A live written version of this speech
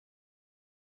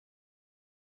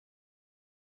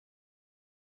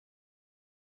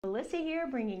Melissa here,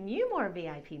 bringing you more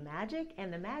VIP magic,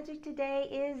 and the magic today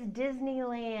is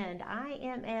Disneyland. I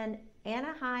am in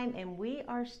Anaheim and we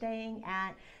are staying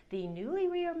at the newly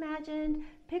reimagined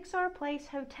Pixar Place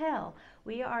Hotel.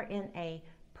 We are in a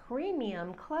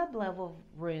premium club level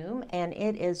room and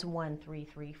it is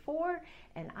 1334,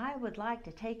 and I would like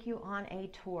to take you on a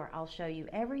tour. I'll show you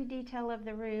every detail of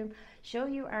the room, show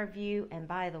you our view, and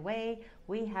by the way,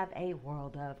 we have a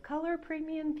World of Color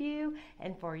premium view.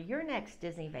 And for your next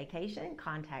Disney vacation,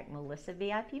 contact Melissa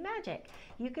VIP Magic.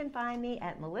 You can find me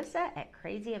at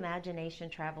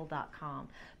melissa@crazyimaginationtravel.com.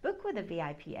 Book with a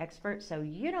VIP expert so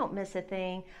you don't miss a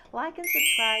thing. Like and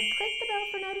subscribe, click the bell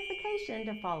for notification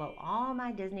to follow all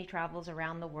my Disney travels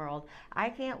around the world. I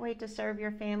can't wait to serve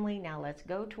your family. Now let's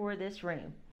go tour this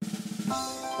room.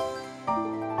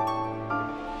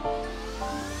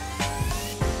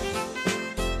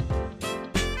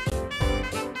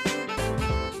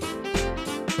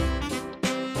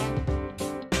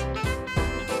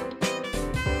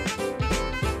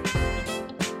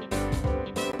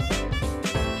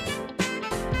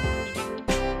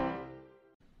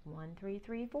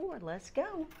 1334, let's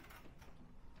go.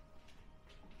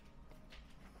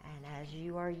 And as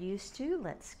you are used to,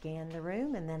 let's scan the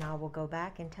room and then I will go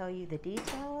back and tell you the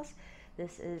details.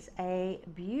 This is a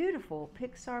beautiful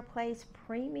Pixar Place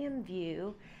premium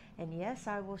view. And yes,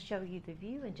 I will show you the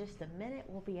view in just a minute.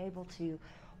 We'll be able to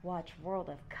watch World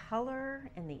of Color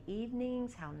in the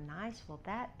evenings. How nice will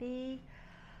that be?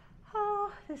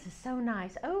 Oh, this is so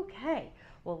nice. Okay,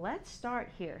 well, let's start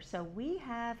here. So we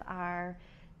have our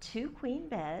 2 queen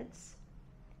beds.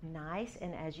 Nice,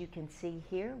 and as you can see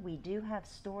here, we do have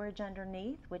storage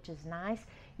underneath, which is nice.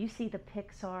 You see the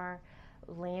Pixar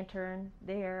lantern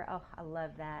there. Oh, I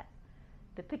love that.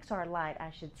 The Pixar light,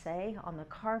 I should say, on the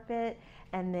carpet.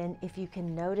 And then if you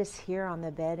can notice here on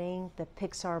the bedding, the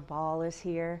Pixar ball is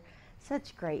here.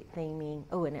 Such great theming.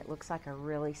 Oh, and it looks like a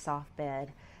really soft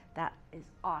bed. That is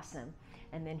awesome.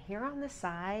 And then here on the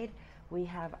side, we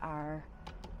have our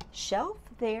shelf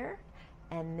there.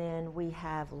 And then we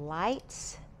have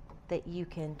lights that you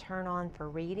can turn on for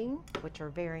reading, which are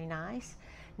very nice.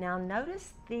 Now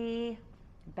notice the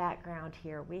background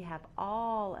here. We have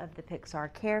all of the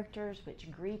Pixar characters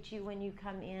which greet you when you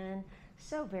come in.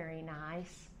 So very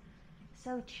nice,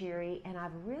 so cheery, and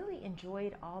I've really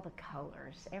enjoyed all the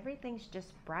colors. Everything's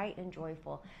just bright and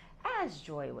joyful, as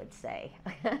Joy would say.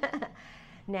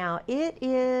 Now it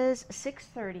is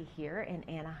 6:30 here in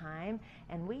Anaheim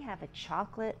and we have a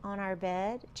chocolate on our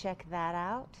bed. Check that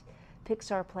out.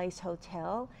 Pixar Place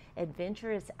Hotel.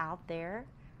 Adventure is out there.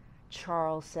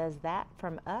 Charles says that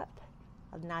from up.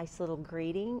 A nice little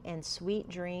greeting, and sweet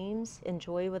dreams.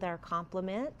 Enjoy with our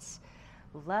compliments.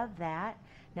 Love that.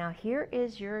 Now here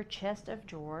is your chest of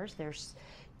drawers. There's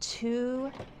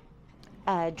 2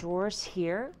 drawers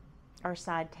here, our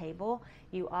side table.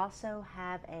 You also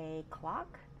have a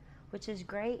clock, which is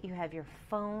great. You have your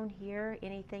phone here,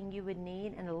 anything you would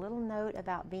need, and a little note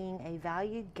about being a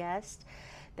valued guest.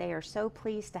 They are so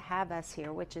pleased to have us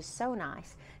here, which is so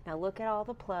nice. Now look at all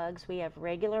the plugs. We have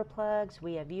regular plugs,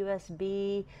 we have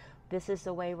USB. This is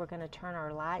the way we're going to turn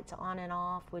our lights on and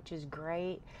off, which is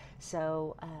great.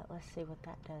 So let's see what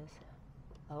that does.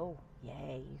 Oh,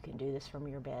 yay, you can do this from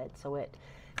your bed. So it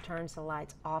turns the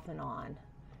lights off and on.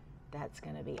 That's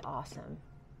going to be awesome.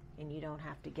 And you don't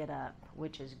have to get up,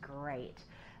 which is great.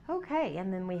 Okay,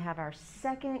 and then we have our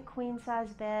second queen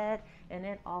size bed, and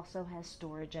it also has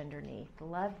storage underneath.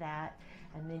 Love that.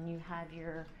 And then you have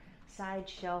your side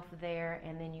shelf there,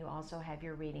 and then you also have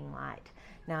your reading light.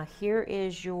 Now here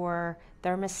is your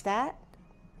thermostat,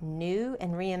 new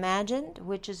and reimagined,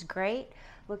 which is great.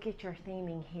 Look at your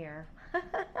theming here.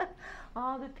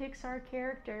 All the Pixar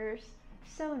characters,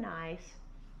 so nice.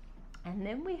 And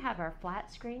then we have our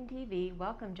flat screen TV.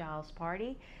 Welcome, Giles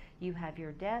Party. You have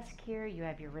your desk here, you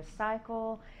have your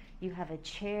recycle, you have a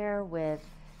chair with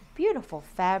beautiful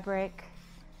fabric,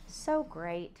 so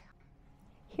great.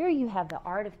 Here you have the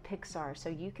Art of Pixar, so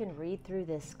you can read through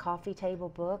this coffee table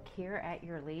book here at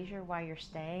your leisure while you're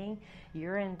staying.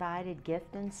 Your invited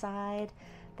gift inside.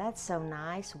 That's so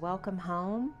nice. Welcome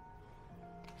home.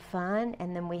 Fun.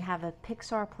 And then we have a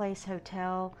Pixar Place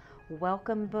Hotel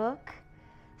welcome book.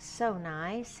 So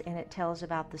nice, and it tells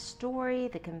about the story,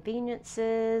 the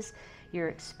conveniences, your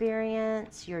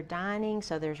experience, your dining.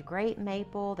 So there's Great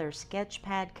Maple, there's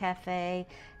Sketchpad Cafe,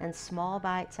 and Small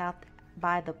Bites out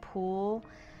by the pool.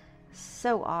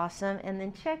 So awesome. And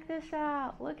then check this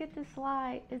out. Look at this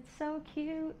light. It's so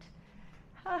cute.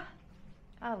 Ah,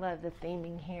 I love the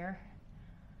theming here.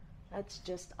 That's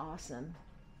just awesome.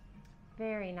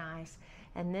 Very nice.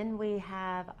 And then we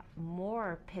have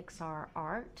more Pixar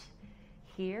art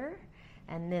here.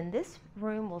 And then this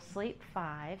room will sleep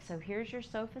 5. So here's your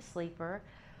sofa sleeper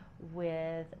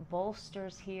with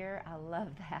bolsters here. I love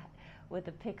that, with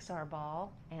a Pixar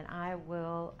ball. And I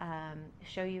will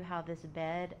show you how this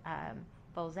bed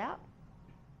folds out.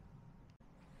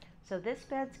 So this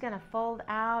bed's going to fold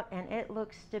out, and it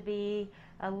looks to be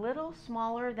a little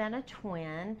smaller than a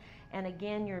twin. And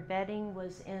again, your bedding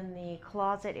was in the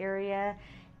closet area,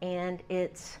 and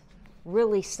it's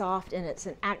really soft, and it's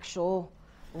an actual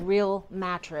real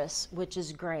mattress, which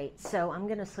is great. So I'm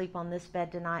going to sleep on this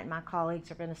bed tonight. My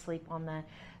colleagues are going to sleep on the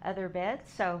other bed.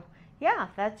 So yeah,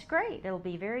 that's great. It'll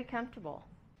be very comfortable.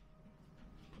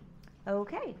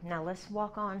 Okay, now let's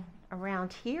walk on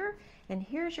around here, and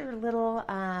here's your little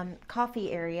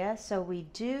coffee area. So we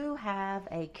do have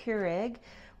a Keurig.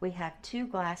 We have 2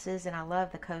 glasses, and I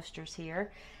love the coasters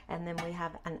here. And then we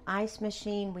have an ice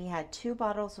machine. We had 2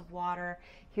 bottles of water.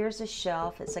 Here's a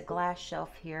shelf. It's a glass shelf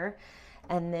here.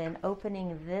 And then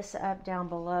opening this up down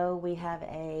below, we have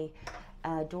a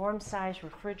dorm size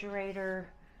refrigerator.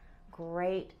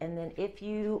 Great. And then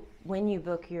when you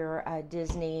book your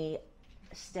Disney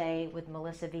stay with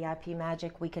Melissa VIP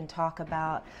Magic, we can talk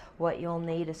about what you'll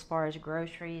need as far as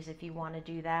groceries if you want to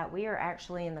do that. We are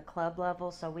actually in the club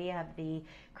level, so we have the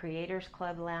Creators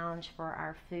Club Lounge for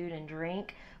our food and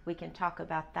drink. We can talk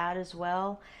about that as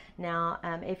well. Now,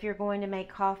 if you're going to make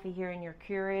coffee here in your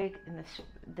Keurig, in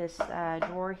this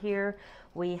drawer here,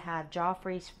 we have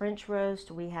Joffrey's French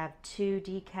Roast, we have 2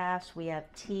 decafs, we have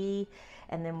tea,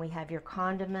 and then we have your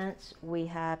condiments. We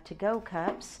have to-go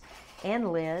cups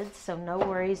and lids, so no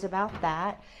worries about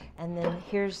that. And then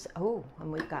here's,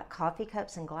 and we've got coffee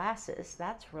cups and glasses.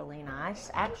 That's really nice,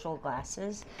 actual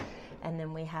glasses. And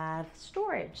then we have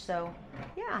storage. So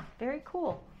yeah, very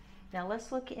cool. Now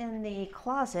let's look in the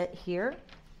closet here.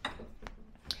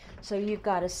 So you've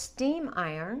got a steam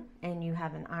iron, and you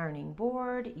have an ironing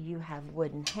board, you have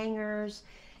wooden hangers,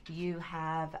 you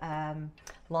have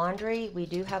laundry. We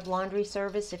do have laundry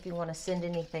service if you want to send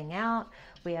anything out.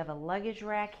 We have a luggage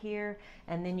rack here,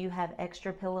 and then you have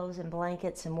extra pillows and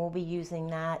blankets, and we'll be using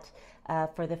that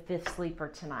for the 5th sleeper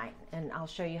tonight. And I'll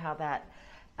show you how that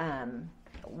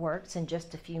works in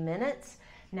just a few minutes.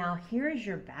 Now here's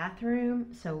your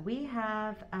bathroom. So we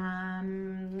have,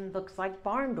 looks like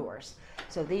barn doors.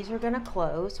 So these are gonna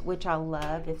close, which I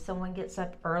love. If someone gets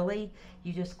up early,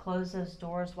 you just close those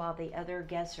doors while the other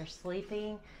guests are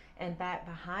sleeping. And back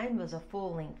behind was a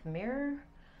full-length mirror.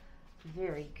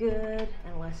 Very good.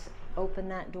 And let's open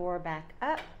that door back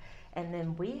up. And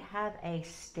then we have a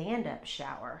stand-up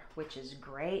shower, which is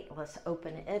great. Let's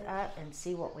open it up and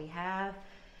see what we have.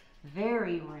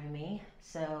 Very roomy.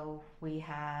 So we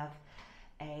have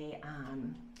a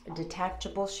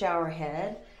detachable shower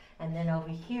head, and then over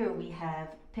here we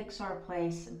have Pixar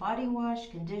Place body wash,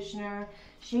 conditioner,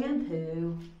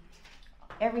 shampoo,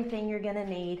 everything you're gonna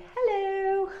need.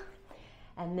 Hello.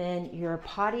 And then your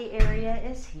potty area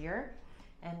is here,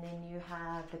 and then you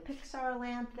have the Pixar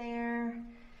lamp there,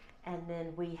 and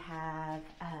then we have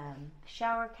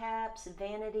shower caps,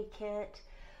 vanity kit.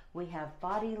 We have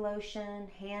body lotion,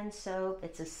 hand soap.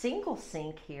 It's a single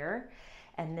sink here.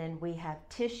 And then we have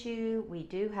tissue. We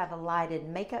do have a lighted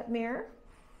makeup mirror,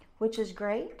 which is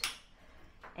great.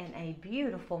 And a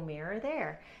beautiful mirror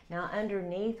there. Now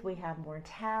underneath we have more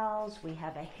towels. We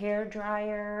have a hair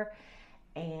dryer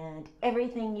and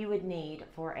everything you would need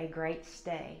for a great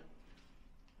stay.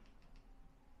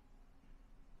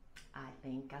 I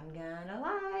think I'm gonna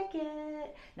like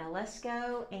it. Now let's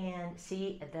go and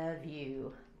see the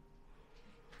view.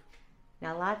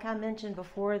 Now, like I mentioned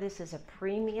before, this is a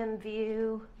premium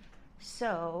view.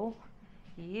 So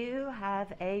you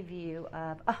have a view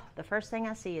of, the first thing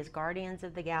I see is Guardians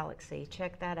of the Galaxy.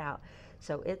 Check that out.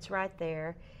 So it's right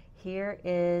there. Here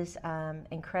is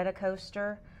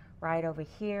Incredicoaster right over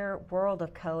here. World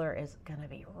of Color is gonna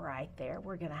be right there.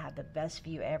 We're gonna have the best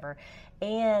view ever.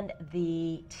 And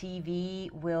the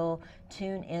TV will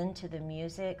tune into the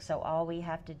music, so all we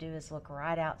have to do is look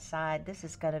right outside. This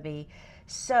is gonna be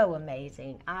so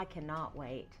amazing. I cannot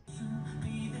wait. No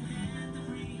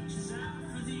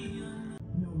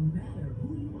matter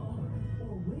who you are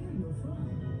or where you're from,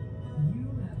 you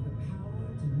have the power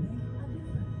to make a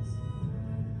difference.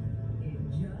 It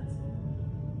just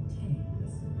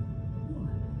takes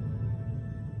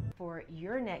one. For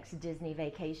your next Disney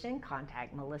vacation,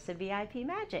 contact Melissa VIP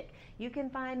Magic. You can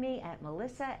find me at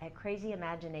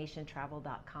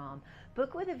melissa@crazyimaginationtravel.com.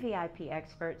 Book with a VIP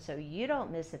expert so you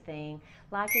don't miss a thing.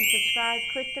 Like and subscribe,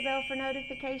 click the bell for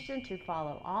notification to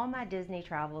follow all my Disney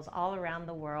travels all around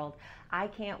the world. I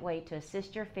can't wait to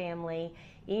assist your family.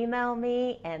 Email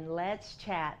me and let's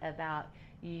chat about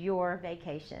your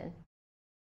vacation.